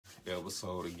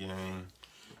episode again.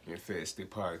 Infested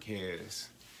Podcast.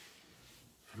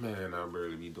 Man, I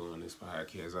barely be doing this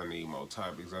podcast. I need more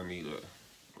topics. I need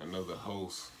another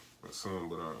host or something.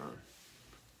 But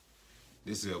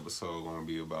this episode gonna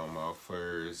be about my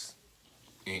first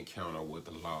encounter with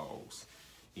the laws.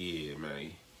 Yeah,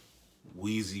 man.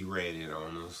 Weezy ratted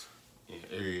on us, and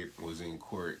Eric was in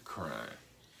court crying.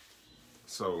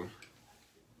 So,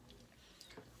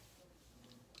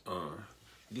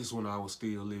 this when I was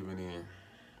still living in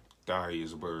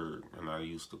Dyersburg, and I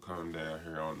used to come down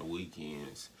here on the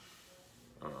weekends.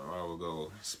 I would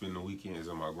go spend the weekends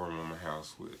at my grandmama's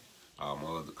house with all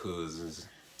my other cousins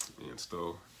and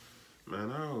stuff.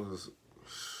 Man, I was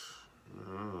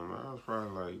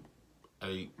probably like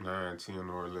 8, 9, 10,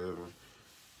 or 11.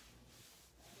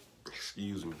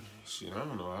 Excuse me. Shit, I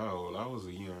don't know how old. I was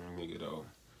a young nigga though.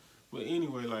 But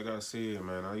anyway, like I said,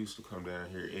 man, I used to come down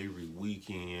here every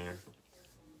weekend.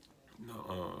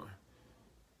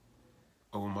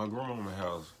 Over my grandmama's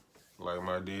house. Like,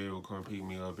 my dad would come pick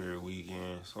me up every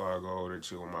weekend, so I go over there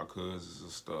chill with my cousins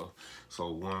and stuff.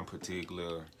 So one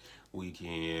particular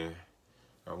weekend,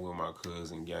 I'm with my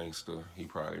cousin Gangster. He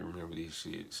probably remember this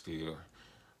shit still.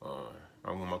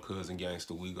 I'm with my cousin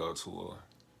Gangster. We go to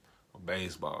a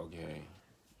baseball game.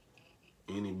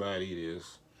 Anybody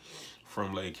that's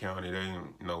from Lake County,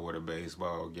 they know what a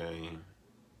baseball game.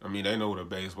 I mean, they know what a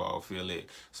baseball field is.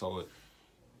 So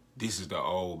this is the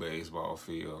old baseball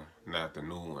field, not the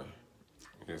new one.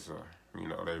 It's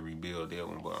they rebuild that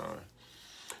one, but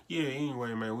yeah.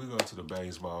 Anyway, man, we go to the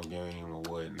baseball game or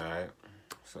whatnot.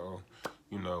 So,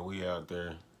 we out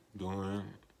there doing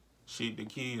shit the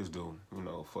kids do.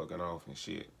 Fucking off and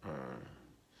shit.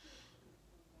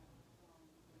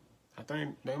 I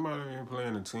think they might have been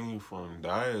playing a team from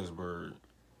Dyersburg.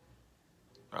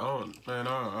 I don't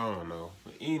know.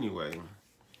 But anyway,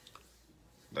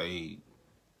 they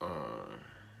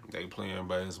playing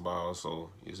baseball,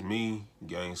 so it's me,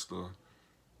 Gangster,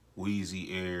 Weezy,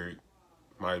 Eric,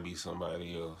 might be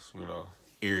somebody else,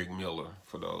 Eric Miller,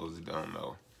 for those that don't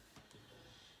know.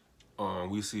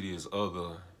 We see this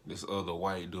other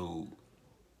white dude.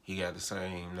 He got the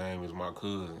same name as my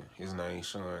cousin. His name's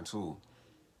Sean too.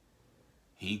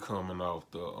 He coming off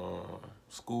the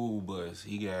school bus.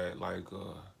 He got like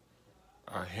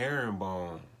a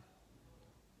herringbone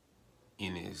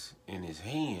in his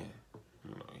hand.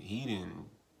 He didn't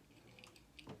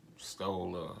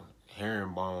stole a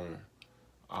herringbone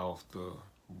off the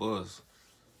bus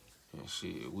and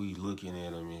shit. We looking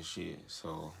at him and shit.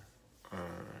 So,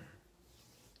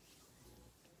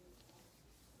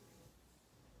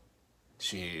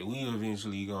 shit, we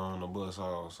eventually go on the bus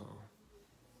also.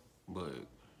 But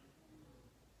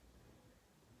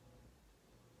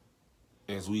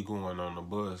as we going on the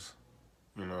bus,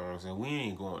 you know what I'm saying? We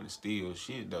ain't going to steal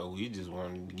shit though. We just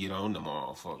wanted to get on the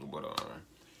motherfucker. But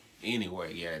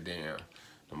anyway, goddamn,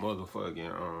 the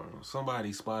motherfucking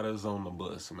somebody spot us on the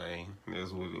bus, man.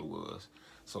 That's what it was.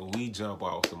 So we jump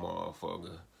off the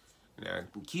motherfucker. Now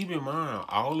keep in mind,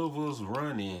 all of us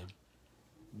running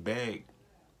back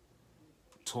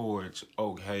towards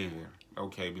Oak Haven.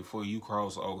 Okay, before you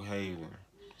cross Oak Haven,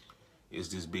 it's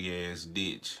this big ass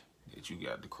ditch that you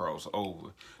got to cross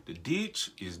over. The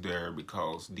ditch is there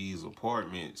because these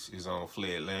apartments is on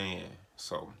flat land.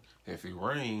 So if it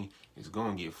rain, it's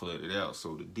gonna get flooded out.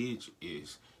 So the ditch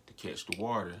is to catch the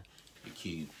water to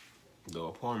keep the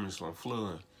apartments from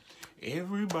flooding.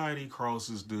 Everybody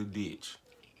crosses the ditch.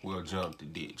 Will jump the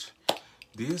ditch.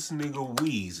 This nigga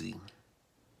Weezy.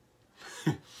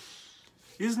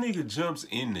 This nigga jumps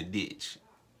in the ditch.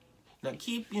 Now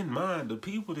keep in mind, the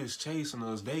people that's chasing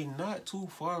us, they not too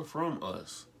far from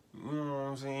us. You know what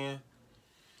I'm saying?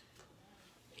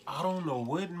 I don't know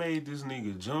what made this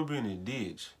nigga jump in the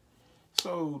ditch.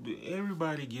 So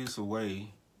everybody gets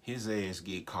away, his ass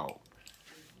get caught.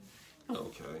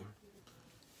 Okay.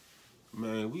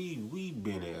 Man, we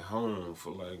been at home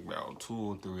for like about 2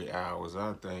 or 3 hours.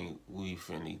 I think we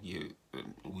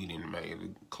didn't make a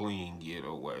clean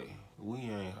getaway. We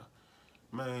ain't.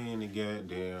 Man, the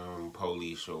goddamn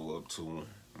police show up to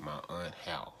my aunt's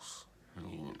house.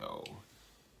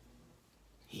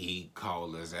 He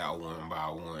called us out one by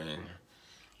one.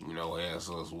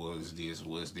 Asked us, what's this,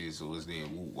 what's that,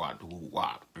 whoop-wop,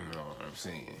 whoop-wop. You know what I'm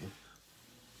saying?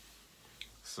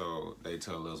 So they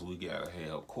tell us we gotta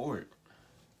have court.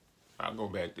 I go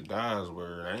back to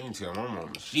Dyersburg. I ain't tell my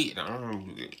mama shit.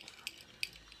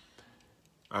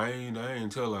 I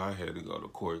ain't tell her I had to go to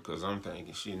court because I'm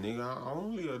thinking, shit, nigga, I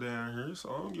don't live down here, so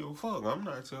I don't give a fuck. I'm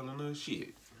not telling her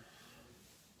shit.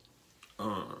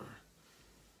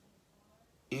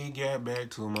 It got back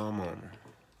to my mama.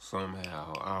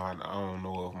 Somehow, I don't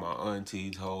know if my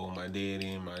auntie told my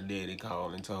daddy and my daddy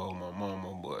called and told my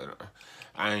mama, but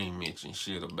I ain't mentioned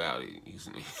shit about it.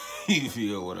 You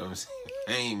feel what I'm saying?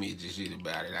 I ain't mentioned shit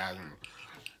about it.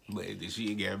 But the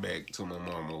shit got back to my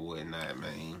mama or whatnot,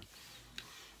 man.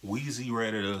 Weezy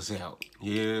ratted us out.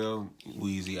 Yeah,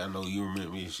 Weezy, I know you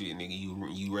remember this shit, nigga.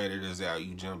 You ratted us out.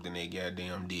 You jumped in that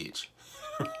goddamn ditch.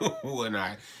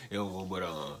 Whatnot. But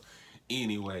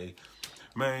anyway,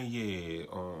 man, yeah,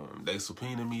 they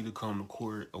subpoenaed me to come to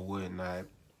court or whatnot,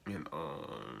 and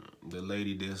the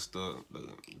lady that's the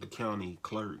county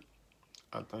clerk,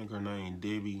 I think her name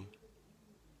Debbie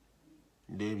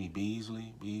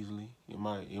Beasley. It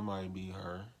might be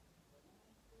her.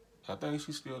 I think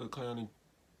she's still the county.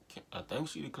 I think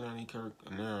she the county clerk.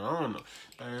 No,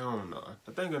 I don't know.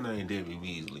 I think her name Debbie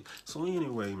Beasley. So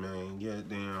anyway, man,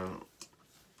 goddamn,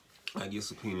 I get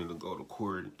subpoenaed to go to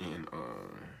court, and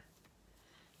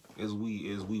as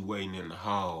we waiting in the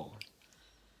hall,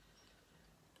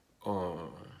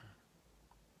 um,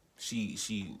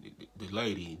 the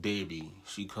lady Debbie,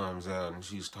 she comes out and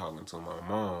she's talking to my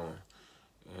mom,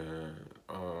 and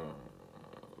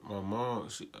my mom,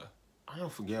 I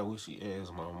don't forget what she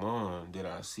asked my mom. Did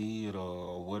I see it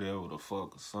or whatever the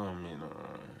fuck or something? And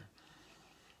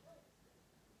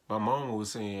my mom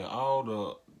was saying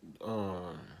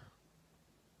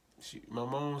my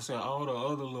mom was saying all the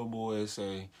other little boys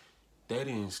say they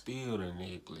didn't steal the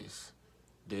necklace.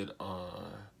 That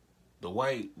the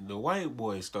white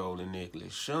boy stole the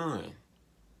necklace, Sean.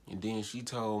 And then she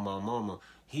told my mama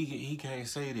he can't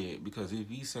say that because if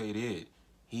he say that,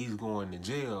 he's going to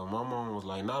jail. My mom was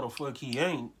like, "No, the fuck he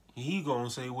ain't. He gonna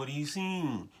say what he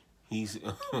seen. He's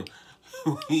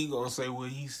he gonna say what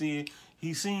he said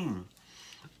he seen."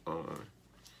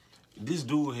 This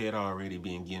dude had already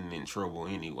been getting in trouble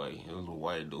anyway. It was a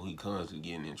white dude. He constantly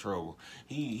getting in trouble.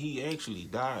 He actually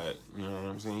died. You know what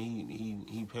I'm saying?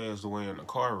 He passed away in a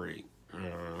car wreck. You know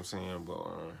what I'm saying? But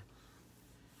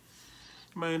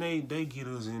man, they get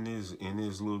us in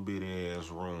this little bit ass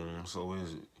room. So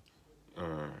it's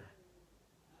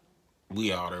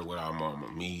we out there with our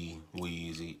mama, me,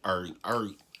 Weezy, Irk.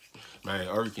 Man,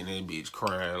 Irk and that bitch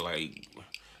crying like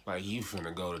you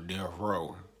finna go to death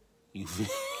row. You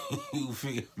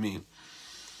feel me?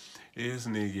 This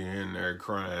nigga in there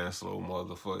crying so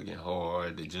motherfucking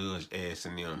hard. The judge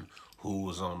asking them who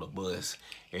was on the bus.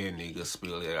 That nigga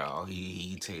spill it all.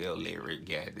 He tell every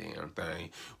goddamn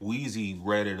thing. Weezy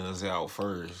ratted us out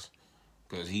first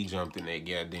because he jumped in that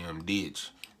goddamn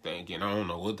ditch thinking, I don't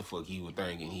know what the fuck he was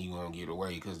thinking he gonna get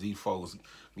away because these folks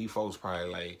probably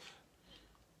like,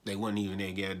 they wasn't even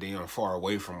that goddamn far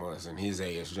away from us, and his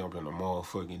ass jumped in the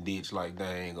motherfucking ditch like they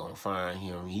ain't gonna find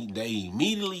him. They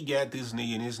immediately got this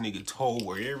nigga, and this nigga told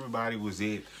where everybody was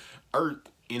at.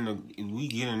 We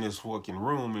get in this fucking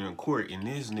room in the court, and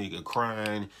this nigga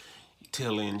crying,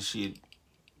 telling shit,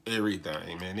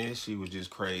 everything, man. That shit was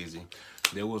just crazy.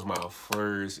 That was my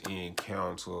first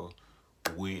encounter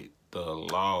with the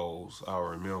laws. I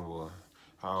remember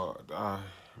how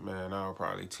man, I was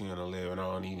probably 10, 11. I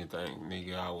don't even think,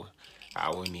 nigga, I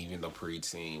wasn't even a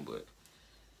preteen, but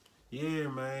yeah,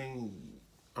 man.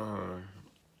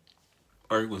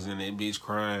 Eric was in that bitch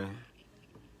crying.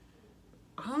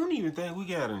 I don't even think we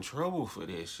got in trouble for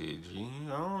that shit, G.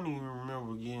 I don't even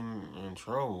remember getting in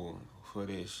trouble for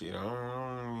that shit. I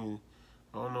don't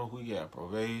know if we got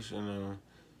probation.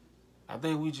 I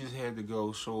think we just had to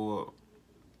go show up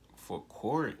for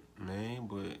court, man,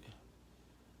 but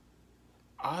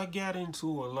I got into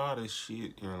a lot of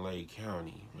shit in Lake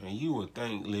County. Man, you would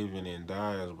think living in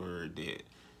Dyersburg that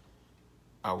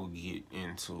I would get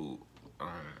into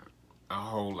a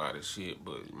whole lot of shit,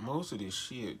 but most of the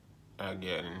shit I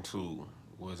got into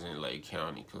was in Lake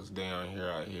County, because down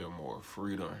here I hear more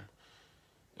freedom.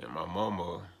 And my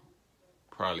mama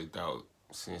probably thought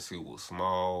since it was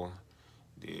small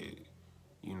that,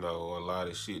 you know, a lot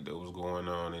of shit that was going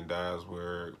on in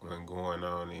Dyersburg wasn't going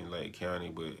on in Lake County,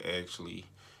 but actually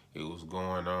it was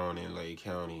going on in Lake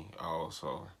County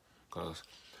also, because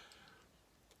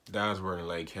Dyersburg and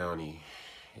Lake County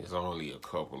is only a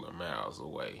couple of miles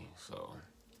away. So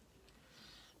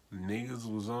niggas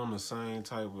was on the same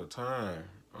type of time.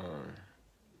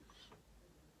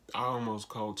 I almost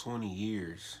caught 20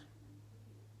 years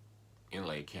in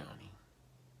Lake County.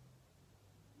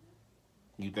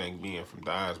 You think being from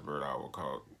Dyersburg I would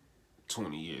call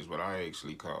 20 years, but I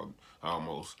actually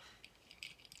almost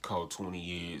caught 20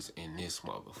 years in this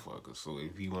motherfucker. So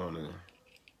if you wanna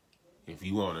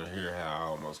hear how I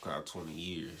almost caught 20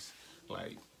 years,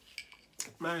 like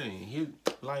man, hit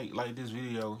like this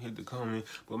video, hit the comment.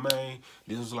 But man,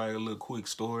 this was like a little quick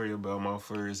story about my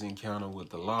first encounter with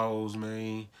the laws,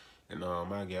 man. And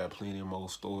I got plenty more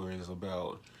stories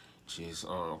about just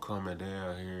coming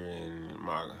down here and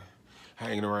my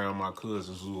hanging around my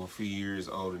cousins who are a few years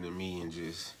older than me and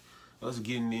just us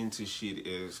getting into shit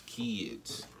as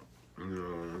kids. You know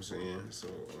what I'm saying? So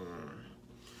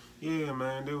yeah,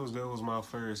 man, that was my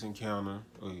first encounter.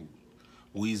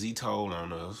 Weezy told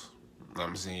on us.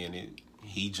 I'm saying it.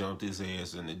 He jumped his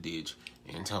ass in the ditch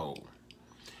and told.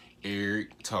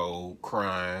 Eric told,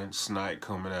 crying, snot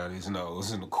coming out his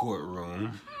nose in the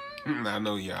courtroom. I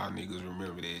know y'all niggas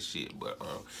remember that shit, but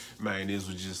man, this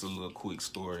was just a little quick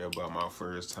story about my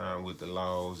first time with the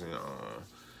laws, and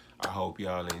I hope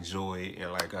y'all enjoy it.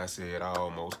 And like I said, I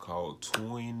almost called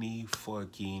 20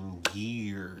 fucking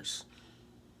years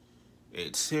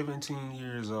at 17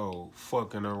 years old,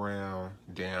 fucking around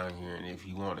down here. And if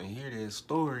you want to hear that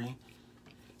story,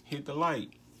 hit the like.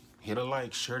 Hit a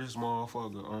like, share this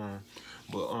motherfucker on.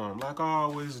 But like I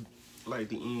always like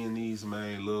to end these,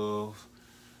 man, love,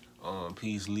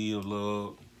 peace, live,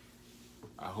 love.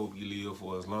 I hope you live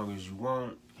for as long as you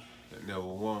want, and never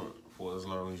want for as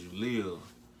long as you live.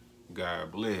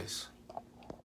 God bless.